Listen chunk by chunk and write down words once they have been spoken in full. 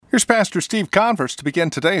Here's Pastor Steve Converse to begin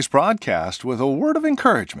today's broadcast with a word of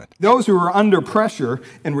encouragement. Those who are under pressure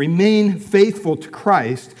and remain faithful to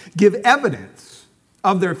Christ give evidence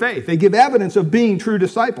of their faith. They give evidence of being true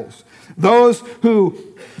disciples. Those who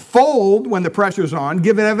fold when the pressure's on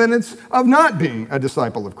give evidence of not being a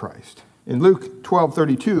disciple of Christ. In Luke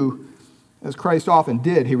 12:32, as Christ often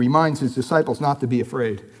did, he reminds his disciples not to be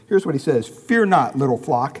afraid. Here's what he says, "Fear not, little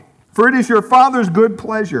flock, for it is your Father's good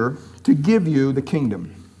pleasure to give you the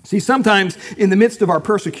kingdom." See, sometimes in the midst of our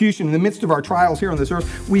persecution, in the midst of our trials here on this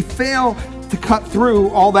earth, we fail to cut through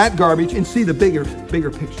all that garbage and see the bigger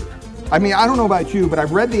picture. I mean, I don't know about you, but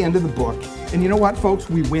I've read the end of the book, and you know what, folks?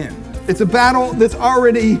 We win. It's a battle that's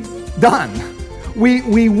already done. We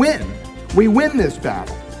win. We win this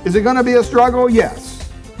battle. Is it going to be a struggle? Yes.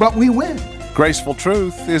 But we win. Graceful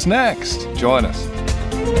Truth is next. Join us.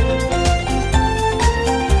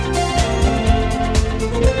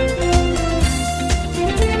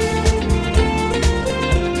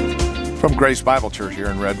 From Grace Bible Church here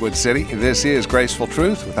in Redwood City, this is Graceful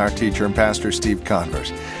Truth with our teacher and pastor, Steve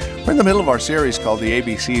Converse. We're in the middle of our series called The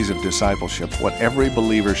ABCs of Discipleship, what every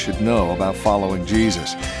believer should know about following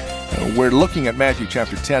Jesus. We're looking at Matthew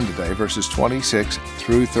chapter 10 today, verses 26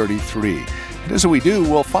 through 33. And as we do,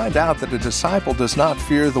 we'll find out that a disciple does not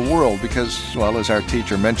fear the world because, well, as our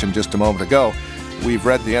teacher mentioned just a moment ago, we've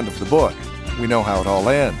read the end of the book. We know how it all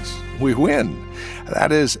ends. We win.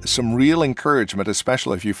 That is some real encouragement,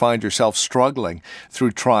 especially if you find yourself struggling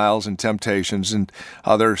through trials and temptations and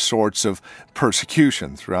other sorts of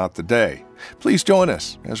persecution throughout the day. Please join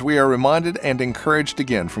us as we are reminded and encouraged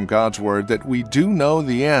again from God's Word that we do know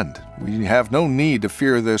the end. We have no need to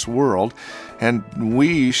fear this world, and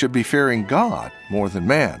we should be fearing God more than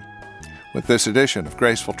man. With this edition of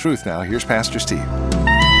Graceful Truth now, here's Pastor Steve.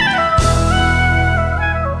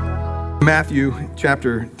 Matthew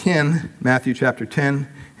chapter 10,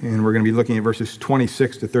 and we're going to be looking at verses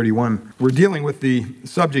 26 to 31. We're dealing with the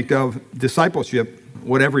subject of discipleship,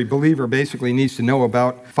 what every believer basically needs to know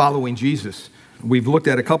about following Jesus. We've looked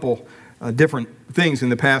at a couple different things in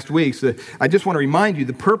the past weeks. I just want to remind you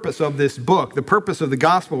the purpose of this book, the purpose of the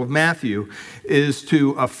Gospel of Matthew, is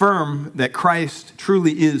to affirm that Christ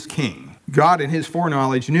truly is King. God in his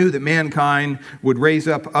foreknowledge knew that mankind would raise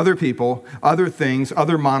up other people, other things,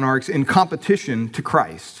 other monarchs in competition to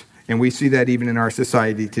Christ. And we see that even in our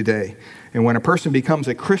society today. And when a person becomes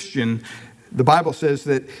a Christian, the Bible says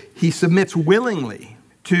that he submits willingly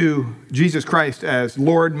to Jesus Christ as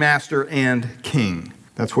Lord, Master, and King.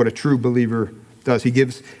 That's what a true believer does. He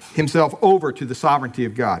gives himself over to the sovereignty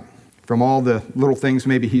of God. From all the little things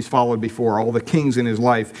maybe he's followed before, all the kings in his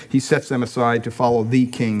life, he sets them aside to follow the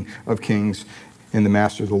King of Kings and the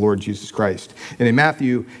Master, the Lord Jesus Christ. And in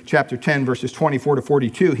Matthew chapter 10, verses 24 to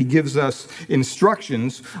 42, he gives us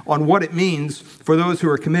instructions on what it means for those who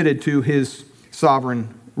are committed to his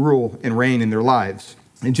sovereign rule and reign in their lives.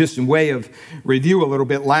 And just in way of review a little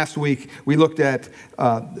bit, last week we looked at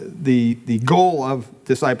the goal of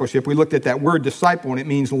discipleship. We looked at that word disciple, and it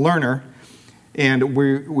means learner. And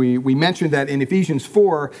we mentioned that in Ephesians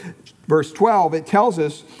 4, verse 12, it tells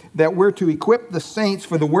us that we're to equip the saints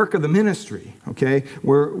for the work of the ministry, okay?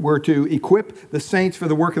 We're to equip the saints for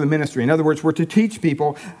the work of the ministry. In other words, we're to teach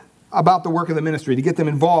people about the work of the ministry, to get them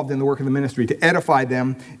involved in the work of the ministry, to edify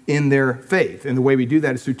them in their faith. And the way we do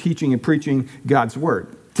that is through teaching and preaching God's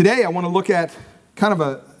Word. Today, I want to look at kind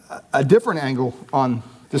of a different angle on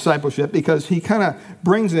discipleship because he kind of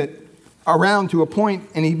brings it around to a point,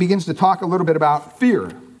 and he begins to talk a little bit about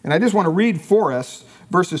fear. And I just want to read for us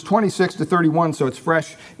verses 26 to 31 so it's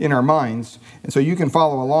fresh in our minds. And so you can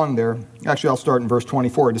follow along there. Actually, I'll start in verse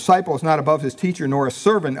 24. A disciple is not above his teacher, nor a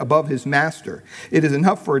servant above his master. It is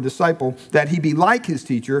enough for a disciple that he be like his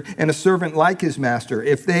teacher and a servant like his master.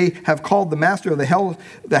 If they have called the master of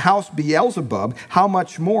the house Beelzebub, how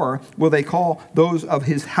much more will they call those of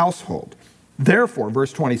his household? Therefore,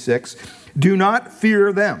 verse 26, do not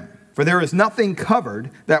fear them. For there is nothing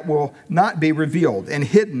covered that will not be revealed, and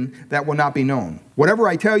hidden that will not be known. Whatever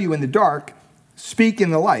I tell you in the dark, speak in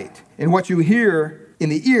the light. And what you hear in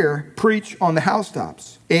the ear, preach on the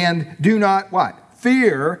housetops. And do not, what?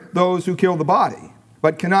 Fear those who kill the body,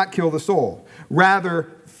 but cannot kill the soul. Rather,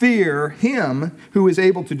 fear him who is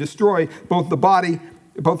able to destroy both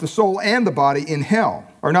the soul and the body in hell.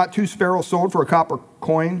 Are not 2 sparrows sold for a copper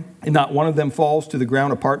coin, and not one of them falls to the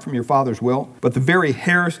ground apart from your Father's will? But the very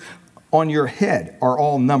hairs on your head are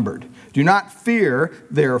all numbered. Do not fear,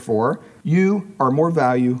 therefore, you are more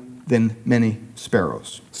value than many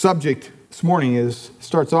sparrows. Subject this morning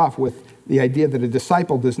starts off with the idea that a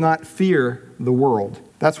disciple does not fear the world.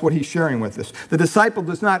 That's what he's sharing with us. The disciple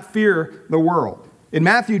does not fear the world. In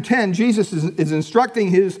Matthew 10, Jesus is instructing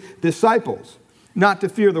his disciples not to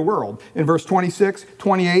fear the world in verse 26,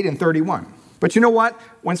 28, and 31. But you know what?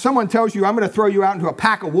 When someone tells you, I'm going to throw you out into a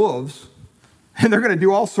pack of wolves, and they're going to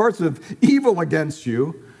do all sorts of evil against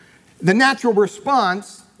you, the natural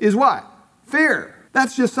response is what? Fear.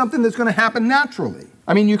 That's just something that's going to happen naturally.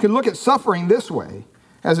 I mean, you can look at suffering this way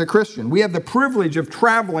as a Christian. We have the privilege of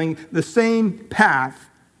traveling the same path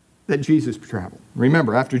that Jesus traveled.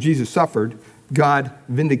 Remember, after Jesus suffered, God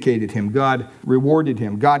vindicated him. God rewarded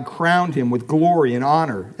him. God crowned him with glory and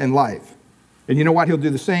honor and life. And you know what? He'll do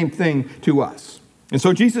the same thing to us. And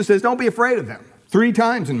so Jesus says, don't be afraid of them. 3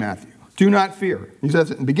 times in Matthew. Do not fear. He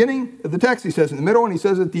says it in the beginning of the text, he says it in the middle, and he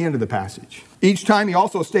says it at the end of the passage. Each time he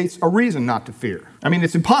also states a reason not to fear. I mean,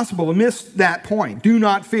 it's impossible to miss that point. Do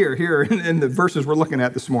not fear here in the verses we're looking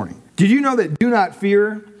at this morning. Did you know that do not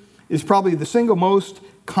fear is probably the single most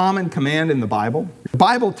common command in the Bible? The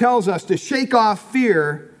Bible tells us to shake off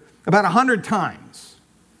fear about 100 times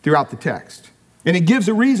throughout the text. And it gives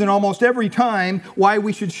a reason almost every time why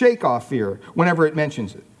we should shake off fear whenever it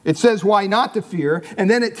mentions it. It says why not to fear, and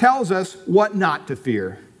then it tells us what not to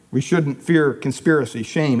fear. We shouldn't fear conspiracy,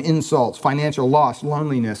 shame, insults, financial loss,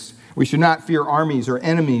 loneliness. We should not fear armies or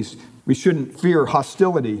enemies. We shouldn't fear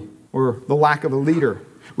hostility or the lack of a leader.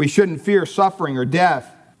 We shouldn't fear suffering or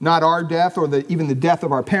death, not our death or even the death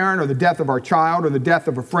of our parent or the death of our child or the death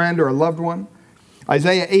of a friend or a loved one.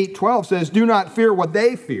 Isaiah 8:12 says, do not fear what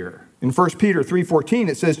they fear. In 1 Peter 3:14,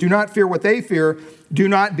 it says, do not fear what they fear. Do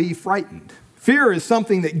not be frightened. Fear is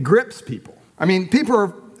something that grips people. I mean, people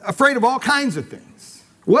are afraid of all kinds of things.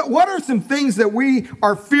 What are some things that we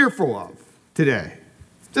are fearful of today?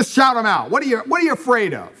 Just shout them out. What are you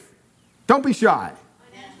afraid of? Don't be shy.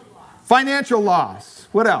 Financial loss. Financial loss.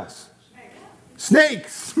 What else?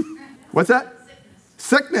 Snakes. What's that?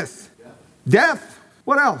 Sickness. Death.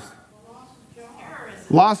 What else?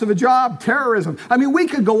 Loss of a job, terrorism. I mean, we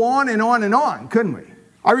could go on and on and on, couldn't we?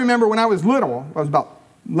 I remember when I was little, I was about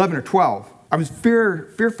 11 or 12, I was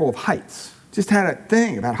fearful of heights. Just had a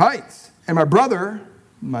thing about heights. And my brother,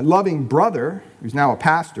 my loving brother, who's now a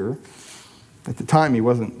pastor, at the time he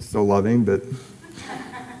wasn't so loving, but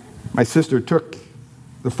my sister took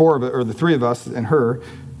the 3 of us and her,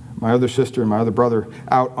 my other sister and my other brother,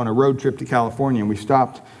 out on a road trip to California, and we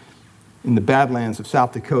stopped in the Badlands of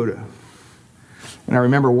South Dakota. And I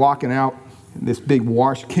remember walking out in this big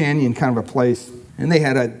wash canyon kind of a place, and they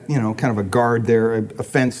had kind of a guard there, a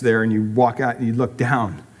fence there, and you walk out and you look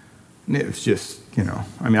down. And it was just,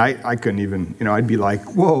 I mean, I couldn't even, I'd be like,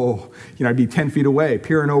 whoa, I'd be 10 feet away,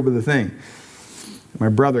 peering over the thing. And my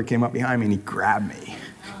brother came up behind me and he grabbed me.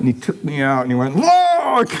 And he took me out and he went,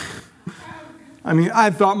 look! I mean,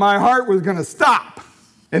 I thought my heart was going to stop.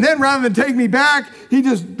 And then rather than take me back, he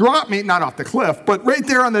just dropped me, not off the cliff, but right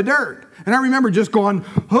there on the dirt. And I remember just going,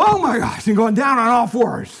 oh my gosh, and going down on all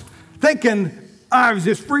fours, thinking I was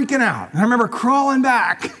just freaking out. And I remember crawling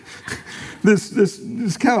back,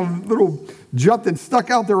 this kind of little jut that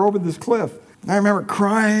stuck out there over this cliff. And I remember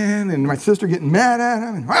crying and my sister getting mad at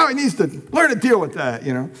him. And, well, he needs to learn to deal with that,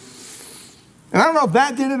 And I don't know if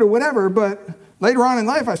that did it or whatever, but later on in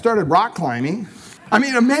life, I started rock climbing. I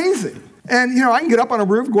mean, amazing. And, I can get up on a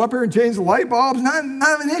roof, go up here and change the light bulbs, not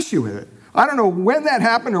an issue with it. I don't know when that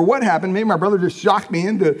happened or what happened. Maybe my brother just shocked me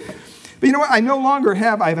into it. But you know what? I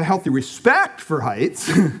have a healthy respect for heights,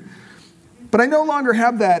 but I no longer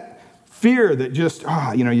have that fear that just,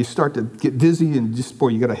 you start to get dizzy and just, boy,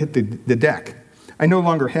 you got to hit the deck. I no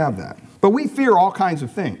longer have that. But we fear all kinds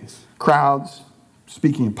of things. Crowds,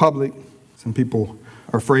 speaking in public. Some people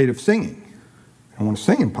are afraid of singing. They don't want to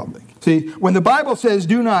sing in public. See, when the Bible says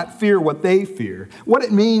do not fear what they fear, what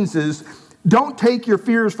it means is don't take your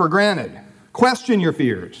fears for granted. Question your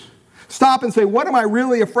fears. Stop and say, what am I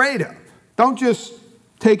really afraid of? Don't just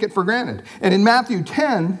take it for granted. And in Matthew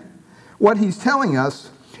 10, what he's telling us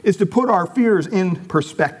is to put our fears in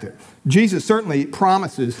perspective. Jesus certainly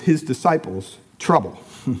promises his disciples trouble,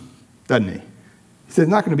 doesn't he? He says it's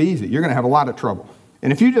not going to be easy. You're going to have a lot of trouble.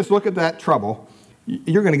 And if you just look at that trouble,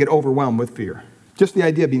 you're going to get overwhelmed with fear. Just the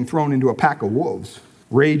idea of being thrown into a pack of wolves,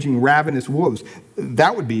 raging, ravenous wolves,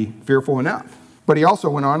 that would be fearful enough. But he also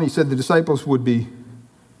went on, he said the disciples would be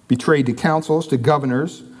betrayed to councils, to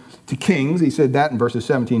governors, to kings. He said that in verses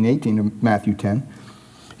 17 and 18 of Matthew 10.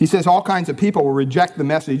 He says all kinds of people will reject the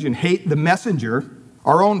message and hate the messenger.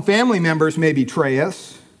 Our own family members may betray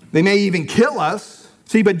us. They may even kill us.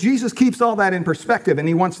 See, but Jesus keeps all that in perspective, and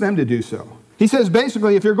he wants them to do so. He says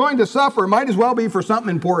basically, if you're going to suffer, it might as well be for something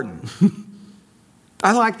important.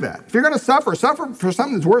 I like that. If you're going to suffer for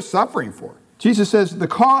something that's worth suffering for. Jesus says the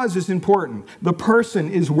cause is important. The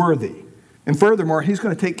person is worthy. And furthermore, he's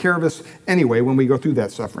going to take care of us anyway when we go through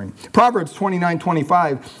that suffering. Proverbs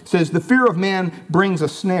 29:25 says, "The fear of man brings a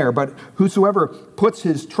snare, but whosoever puts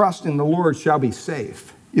his trust in the Lord shall be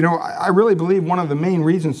safe." You know, I really believe one of the main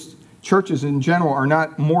reasons churches in general are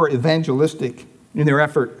not more evangelistic in their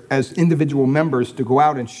effort as individual members to go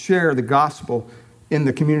out and share the gospel in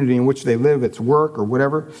the community in which they live, its work or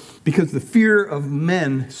whatever, because the fear of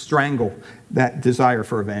men strangle that desire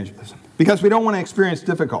for evangelism. Because we don't want to experience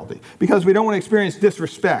difficulty. Because we don't want to experience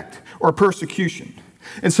disrespect or persecution.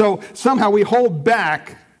 And so somehow we hold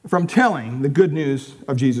back from telling the good news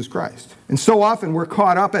of Jesus Christ. And so often we're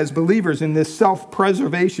caught up as believers in this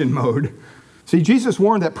self-preservation mode. See, Jesus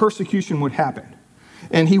warned that persecution would happen.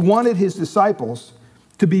 And he wanted his disciples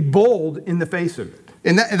to be bold in the face of it.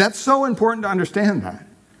 And that's so important to understand that.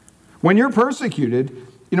 When you're persecuted,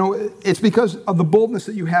 you know, it's because of the boldness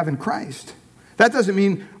that you have in Christ. That doesn't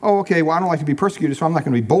mean, oh, okay, well, I don't like to be persecuted, so I'm not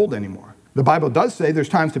going to be bold anymore. The Bible does say there's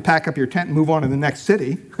times to pack up your tent and move on to the next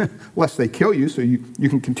city, lest they kill you, so you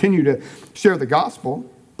can continue to share the gospel.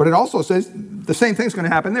 But it also says the same thing's going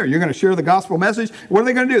to happen there. You're going to share the gospel message. What are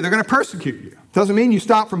they going to do? They're going to persecute you. Doesn't mean you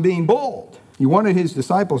stop from being bold. He wanted his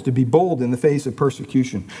disciples to be bold in the face of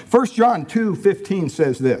persecution. 1 John 2:15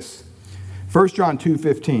 says this. 1 John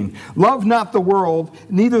 2:15. "Love not the world,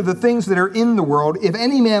 neither the things that are in the world. If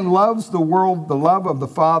any man loves the world, the love of the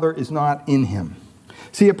Father is not in him."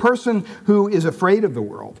 See, a person who is afraid of the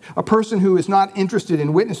world, a person who is not interested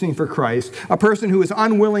in witnessing for Christ, a person who is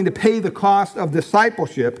unwilling to pay the cost of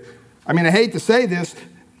discipleship, I mean, I hate to say this,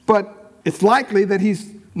 but it's likely that he's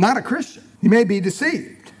not a Christian. He may be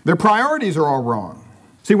deceived. Their priorities are all wrong.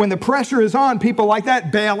 See, when the pressure is on, people like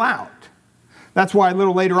that bail out. That's why a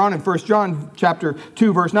little later on in 1 John chapter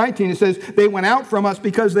 2, verse 19, it says, "They went out from us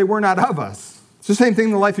because they were not of us." It's the same thing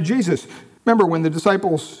in the life of Jesus. Remember when the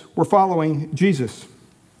disciples were following Jesus.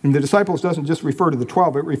 And the disciples doesn't just refer to the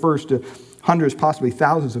 12, it refers to hundreds, possibly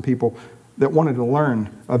thousands of people that wanted to learn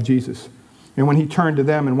of Jesus. And when he turned to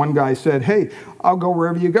them and one guy said, "Hey, I'll go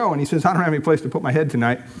wherever you go." And he says, "I don't have any place to put my head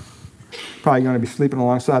tonight. Probably going to be sleeping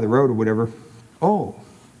alongside the road or whatever." Oh,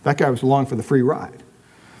 that guy was along for the free ride.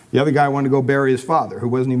 The other guy wanted to go bury his father, who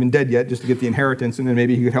wasn't even dead yet, just to get the inheritance, and then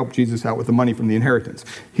maybe he could help Jesus out with the money from the inheritance.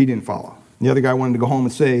 He didn't follow. The other guy wanted to go home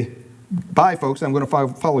and say, "Bye, folks, I'm going to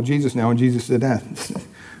follow Jesus now." And Jesus said,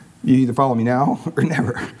 "You either follow me now or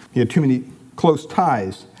never." He had too many close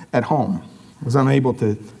ties at home. He was unable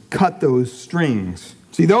to cut those strings.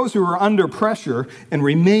 See, those who are under pressure and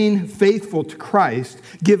remain faithful to Christ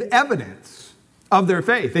give evidence of their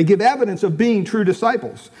faith. They give evidence of being true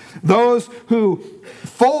disciples. Those who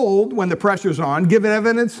fold when the pressure's on give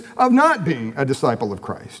evidence of not being a disciple of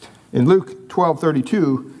Christ. In Luke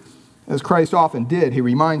 12:32, as Christ often did, he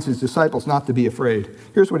reminds his disciples not to be afraid.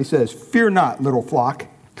 Here's what he says: "Fear not, little flock."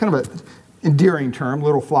 Kind of an endearing term,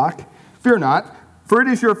 little flock. "Fear not, for it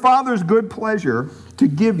is your Father's good pleasure to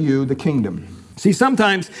give you the kingdom." See,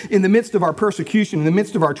 sometimes in the midst of our persecution, in the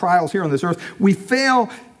midst of our trials here on this earth, we fail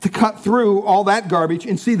to cut through all that garbage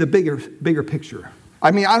and see the bigger picture. I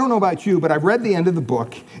mean, I don't know about you, but I've read the end of the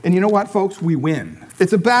book, and you know what, folks? We win.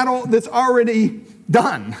 It's a battle that's already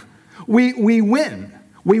done. We win.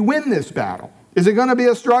 We win this battle. Is it going to be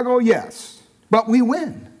a struggle? Yes. But we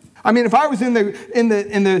win. I mean, if I was in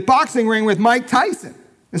the boxing ring with Mike Tyson,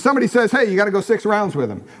 and somebody says, "Hey, you got to go 6 rounds with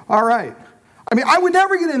him." All right. I mean, I would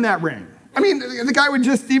never get in that ring. I mean, the guy would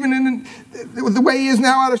just, even in the way he is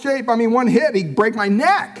now, out of shape, I mean, one hit, he'd break my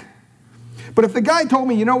neck. But if the guy told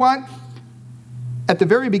me, "You know what? At the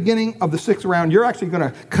very beginning of the 6th round, you're actually going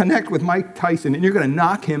to connect with Mike Tyson, and you're going to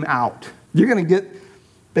knock him out. You're going to get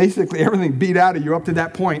basically everything beat out of you up to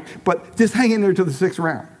that point, but just hang in there to the 6th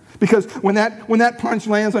round. Because when that punch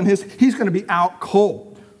lands on he's going to be out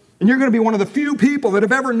cold. And you're going to be one of the few people that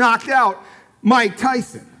have ever knocked out Mike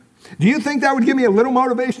Tyson." Do you think that would give me a little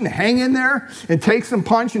motivation to hang in there and take some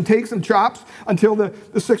punch and take some chops until the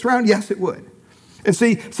 6th round? Yes, it would. And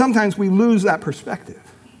see, sometimes we lose that perspective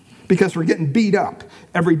because we're getting beat up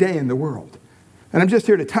every day in the world. And I'm just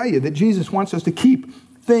here to tell you that Jesus wants us to keep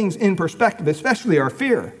things in perspective, especially our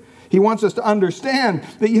fear. He wants us to understand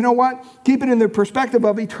that, you know what? Keep it in the perspective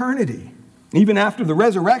of eternity. Even after the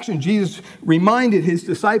resurrection, Jesus reminded his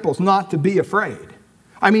disciples not to be afraid.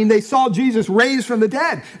 I mean, they saw Jesus raised from the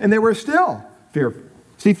dead, and they were still fearful.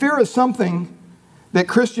 See, fear is something that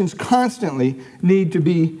Christians constantly need to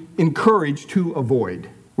be encouraged to avoid.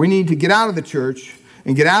 We need to get out of the church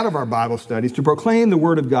and get out of our Bible studies to proclaim the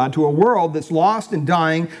Word of God to a world that's lost and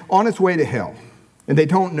dying on its way to hell, and they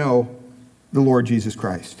don't know the Lord Jesus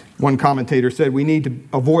Christ. One commentator said we need to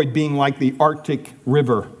avoid being like the Arctic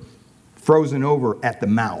River, frozen over at the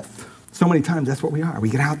mouth. So many times that's what we are. We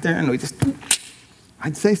get out there and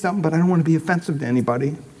I'd say something, but I don't want to be offensive to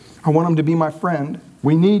anybody. I want them to be my friend.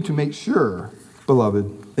 We need to make sure,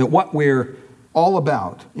 beloved, that what we're all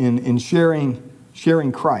about in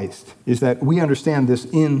sharing Christ is that we understand this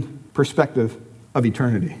in perspective of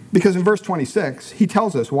eternity. Because in verse 26, he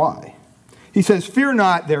tells us why. He says, "Fear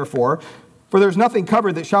not, therefore, for there is nothing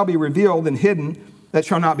covered that shall be revealed, and hidden that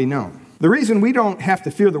shall not be known." The reason we don't have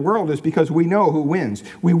to fear the world is because we know who wins.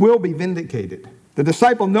 We will be vindicated. The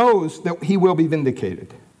disciple knows that he will be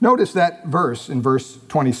vindicated. Notice that verse in verse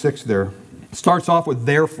 26 there. It starts off with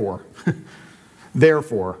therefore.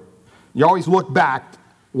 Therefore. You always look back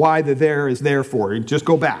why the there is therefore. You just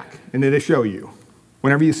go back and it'll show you.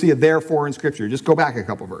 Whenever you see a therefore in Scripture, just go back a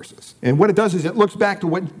couple verses. And what it does is it looks back to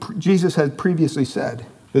what Jesus had previously said.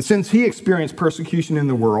 That since he experienced persecution in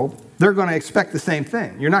the world, they're going to expect the same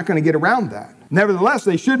thing. You're not going to get around that. Nevertheless,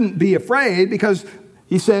 they shouldn't be afraid because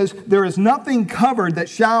he says, there is nothing covered that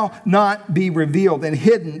shall not be revealed, and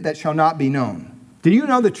hidden that shall not be known. Do you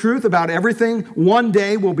know the truth about everything one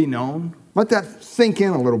day will be known? Let that sink in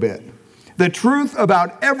a little bit. The truth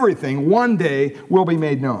about everything one day will be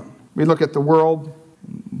made known. We look at the world,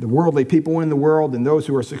 the worldly people in the world, and those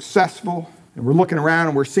who are successful, and we're looking around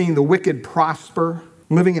and we're seeing the wicked prosper,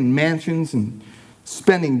 living in mansions and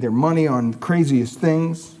spending their money on the craziest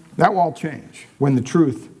things. That will all change when the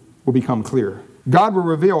truth will become clear. God will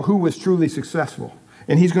reveal who was truly successful,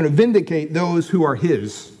 and he's going to vindicate those who are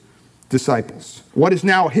his disciples. What is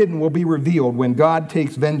now hidden will be revealed when God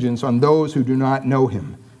takes vengeance on those who do not know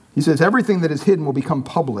him. He says everything that is hidden will become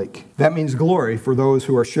public. That means glory for those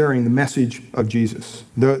who are sharing the message of Jesus.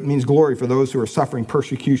 That means glory for those who are suffering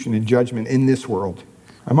persecution and judgment in this world.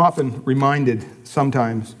 I'm often reminded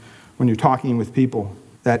sometimes when you're talking with people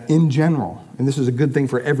that in general, and this is a good thing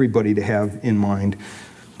for everybody to have in mind.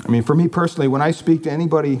 I mean, for me personally, when I speak to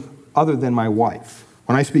anybody other than my wife,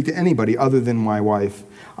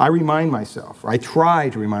 I remind myself, I try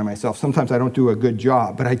to remind myself, sometimes I don't do a good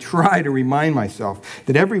job, but I try to remind myself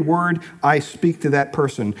that every word I speak to that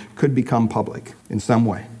person could become public in some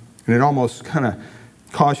way. And it almost kind of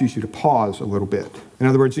causes you to pause a little bit. In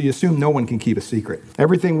other words, you assume no one can keep a secret.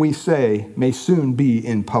 Everything we say may soon be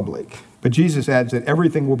in public. But Jesus adds that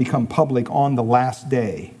everything will become public on the last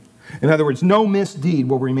day. In other words, no misdeed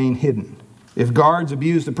will remain hidden. If guards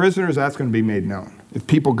abuse the prisoners, that's going to be made known. If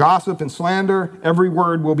people gossip and slander, every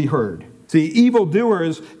word will be heard. See,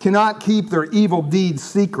 evildoers cannot keep their evil deeds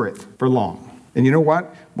secret for long. And you know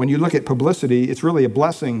what? When you look at publicity, it's really a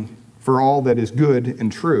blessing for all that is good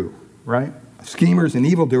and true, right? Schemers and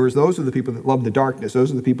evildoers, those are the people that love the darkness.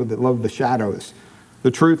 Those are the people that love the shadows.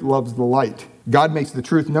 The truth loves the light. God makes the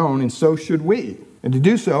truth known, and so should we. And to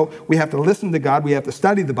do so, we have to listen to God. We have to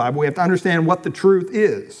study the Bible. We have to understand what the truth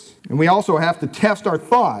is. And we also have to test our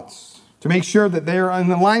thoughts to make sure that they are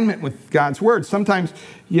in alignment with God's word. Sometimes,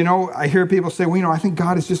 I hear people say, I think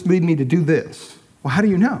God is just leading me to do this. Well, how do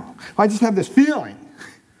you know? Well, I just have this feeling.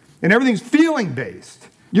 And everything's feeling-based.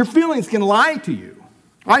 Your feelings can lie to you.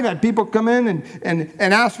 I've had people come in and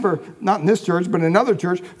ask for, not in this church, but in another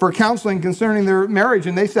church, for counseling concerning their marriage.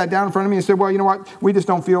 And they sat down in front of me and said, well, you know what? We just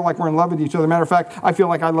don't feel like we're in love with each other. Matter of fact, I feel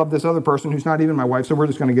like I love this other person who's not even my wife, so we're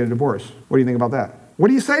just going to get a divorce. What do you think about that? What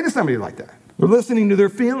do you say to somebody like that? They're listening to their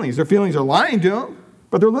feelings. Their feelings are lying to them,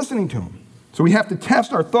 but they're listening to them. So we have to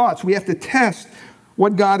test our thoughts. We have to test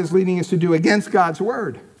what God is leading us to do against God's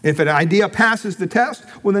word. If an idea passes the test,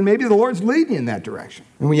 well, then maybe the Lord's leading you in that direction.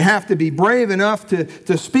 And we have to be brave enough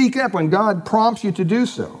to speak up when God prompts you to do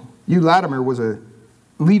so. Hugh Latimer was a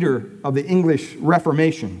leader of the English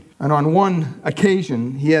Reformation. And on one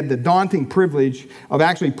occasion, he had the daunting privilege of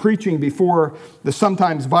actually preaching before the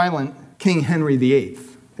sometimes violent King Henry VIII.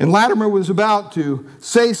 And Latimer was about to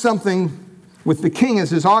say something with the king as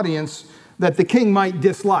his audience that the king might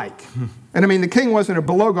dislike. And the king wasn't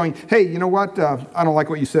below going, hey, you know what? I don't like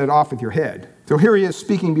what you said, off with your head. So here he is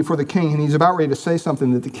speaking before the king, and he's about ready to say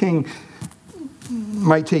something that the king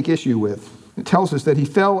might take issue with. It tells us that he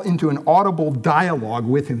fell into an audible dialogue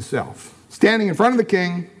with himself. Standing in front of the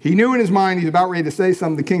king, he knew in his mind he's about ready to say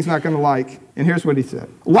something the king's not going to like. And here's what he said.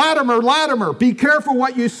 Latimer, Latimer, be careful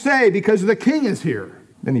what you say because the king is here.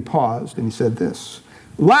 Then he paused and he said this.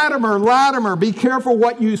 Latimer, Latimer, be careful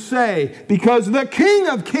what you say, because the King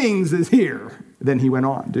of Kings is here. Then he went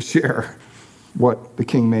on to share what the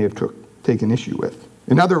king may have taken issue with.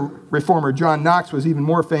 Another reformer, John Knox, was even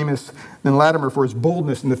more famous than Latimer for his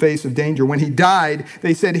boldness in the face of danger. When he died,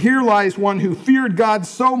 they said, here lies one who feared God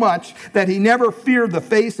so much that he never feared the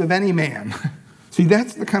face of any man. See,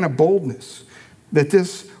 that's the kind of boldness that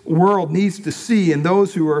this world needs to see in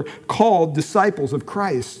those who are called disciples of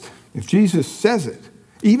Christ. If Jesus says it,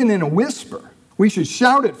 even in a whisper. We should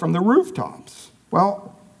shout it from the rooftops.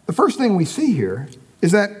 Well, the first thing we see here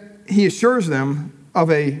is that he assures them of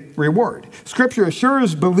a reward. Scripture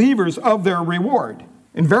assures believers of their reward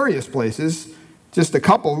in various places. Just a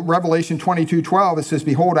couple, Revelation 22:12, it says,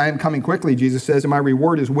 "Behold, I am coming quickly," Jesus says, "and my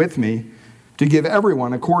reward is with me to give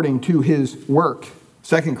everyone according to his work."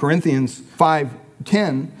 2 Corinthians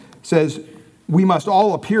 5:10 says, "We must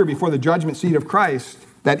all appear before the judgment seat of Christ,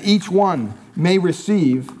 that each one may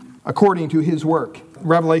receive according to his work."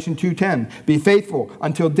 Revelation 2:10, "Be faithful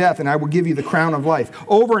until death, and I will give you the crown of life."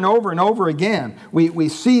 Over and over and over again, we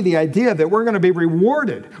see the idea that we're going to be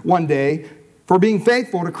rewarded one day for being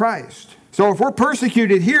faithful to Christ. So if we're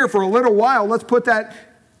persecuted here for a little while, let's put that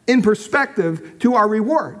in perspective to our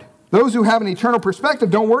reward. Those who have an eternal perspective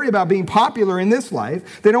don't worry about being popular in this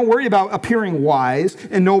life. They don't worry about appearing wise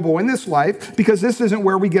and noble in this life, because this isn't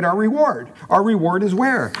where we get our reward. Our reward is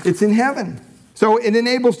where? It's in heaven. So it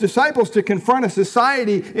enables disciples to confront a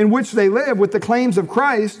society in which they live with the claims of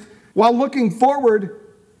Christ while looking forward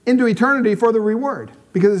into eternity for the reward,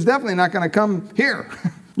 because it's definitely not going to come here.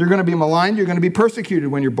 You're going to be maligned. You're going to be persecuted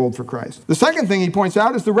when you're bold for Christ. The second thing he points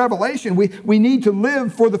out is the revelation. We need to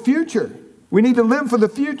live for the future. We need to live for the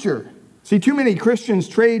future. See, too many Christians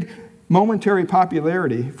trade momentary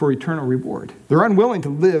popularity for eternal reward. They're unwilling to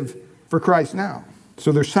live for Christ now,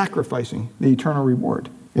 so they're sacrificing the eternal reward.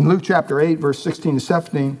 In Luke chapter 8, verse 16 to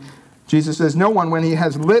 17, Jesus says, "No one, when he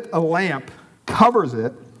has lit a lamp, covers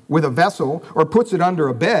it with a vessel or puts it under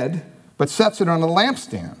a bed, but sets it on a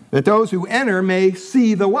lampstand, that those who enter may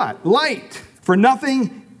see the what? Light. For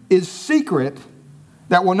nothing is secret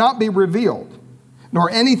that will not be revealed,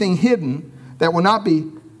 nor anything hidden that will not be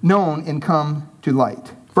known and come to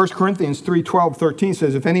light." 1 Corinthians 3:12-13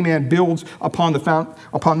 says, "If any man builds upon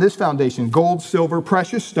this foundation, gold, silver,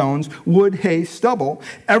 precious stones, wood, hay, stubble,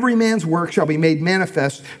 every man's work shall be made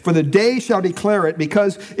manifest, for the day shall declare it,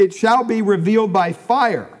 because it shall be revealed by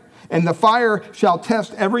fire. And the fire shall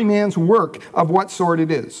test every man's work of what sort it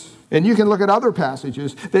is." And you can look at other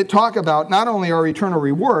passages that talk about not only our eternal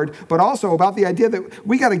reward, but also about the idea that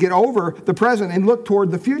we got to get over the present and look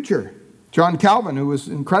toward the future. John Calvin, who was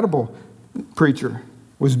an incredible preacher,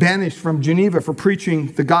 was banished from Geneva for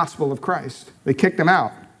preaching the gospel of Christ. They kicked him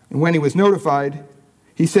out. And when he was notified,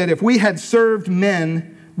 he said, "If we had served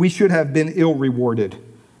men, we should have been ill rewarded.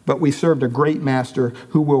 But we served a great master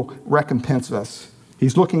who will recompense us."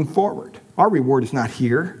 He's looking forward. Our reward is not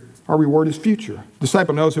here. Our reward is future.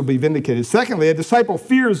 Disciple knows he'll be vindicated. Secondly, a disciple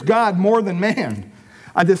fears God more than man.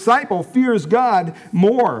 A disciple fears God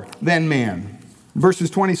more than man. Verses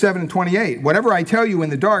 27 and 28. "Whatever I tell you in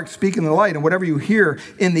the dark, speak in the light, and whatever you hear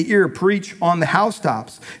in the ear, preach on the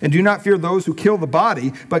housetops. And do not fear those who kill the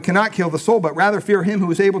body, but cannot kill the soul, but rather fear him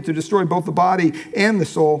who is able to destroy both the body and the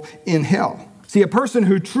soul in hell." See, a person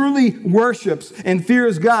who truly worships and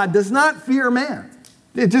fears God does not fear man.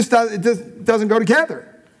 It just doesn't go together.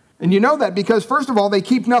 And you know that because, first of all, they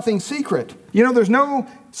keep nothing secret. You know, there's no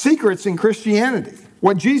secrets in Christianity.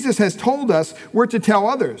 What Jesus has told us, we're to tell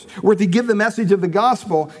others. We're to give the message of the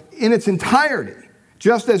gospel in its entirety,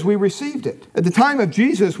 just as we received it. At the time of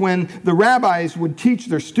Jesus, when the rabbis would teach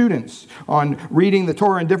their students on reading the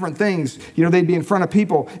Torah and different things, you know, they'd be in front of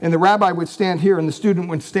people, and the rabbi would stand here, and the student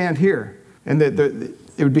would stand here. And it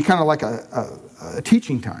would be kind of like a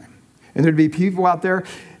teaching time. And there'd be people out there,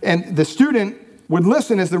 and the student would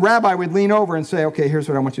listen as the rabbi would lean over and say, "Okay, here's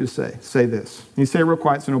what I want you to say. Say this." And he'd say it real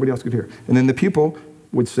quiet so nobody else could hear. And then the pupil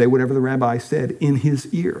would say whatever the rabbi said in his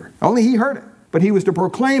ear. Only he heard it. But he was to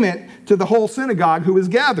proclaim it to the whole synagogue who was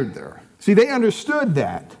gathered there. See, they understood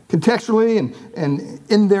that contextually and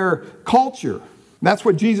in their culture. That's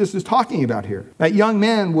what Jesus is talking about here. That young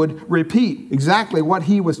man would repeat exactly what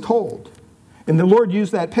he was told. And the Lord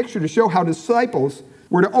used that picture to show how disciples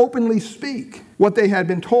were to openly speak what they had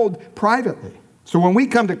been told privately. So when we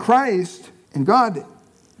come to Christ and God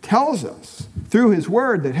tells us through his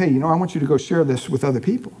word that, hey, you know, I want you to go share this with other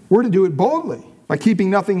people, we're to do it boldly by keeping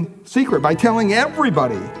nothing secret, by telling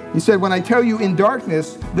everybody. He said, when I tell you in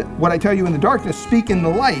darkness, what I tell you in the darkness, speak in the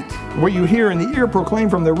light. What you hear in the ear, proclaim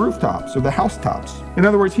from the rooftops or the housetops. In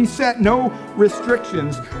other words, he set no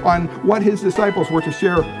restrictions on what his disciples were to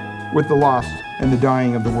share with the lost and the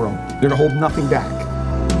dying of the world. They're to hold nothing back.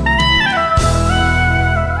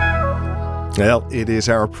 Well, it is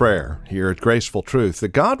our prayer here at Graceful Truth that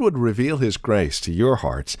God would reveal his grace to your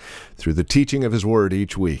hearts through the teaching of his word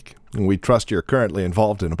each week. And we trust you're currently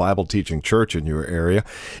involved in a Bible teaching church in your area.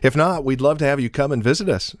 If not, we'd love to have you come and visit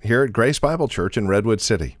us here at Grace Bible Church in Redwood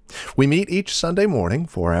City. We meet each Sunday morning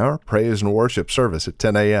for our praise and worship service at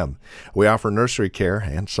 10 a.m. We offer nursery care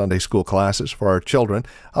and Sunday school classes for our children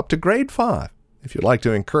up to grade 5. If you'd like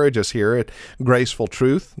to encourage us here at Graceful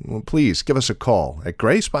Truth, please give us a call at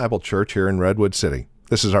Grace Bible Church here in Redwood City.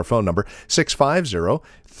 This is our phone number,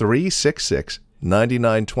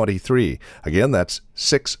 650-366-9923. Again, that's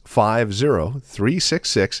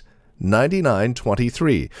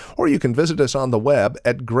 650-366-9923. Or you can visit us on the web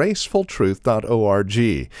at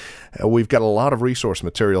gracefultruth.org. We've got a lot of resource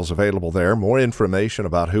materials available there, more information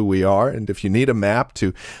about who we are, and if you need a map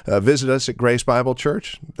to visit us at Grace Bible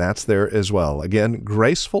Church, that's there as well. Again,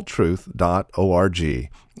 gracefultruth.org.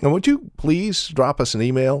 And would you please drop us an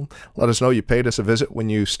email? Let us know you paid us a visit when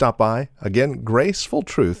you stop by. Again,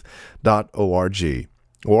 gracefultruth.org.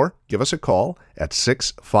 Or give us a call at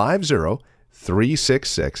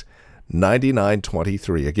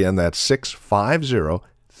 650-366-9923. Again, that's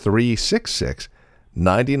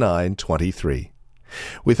 650-366-9923.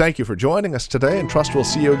 We thank you for joining us today and trust we'll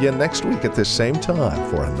see you again next week at this same time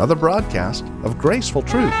for another broadcast of Graceful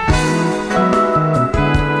Truth.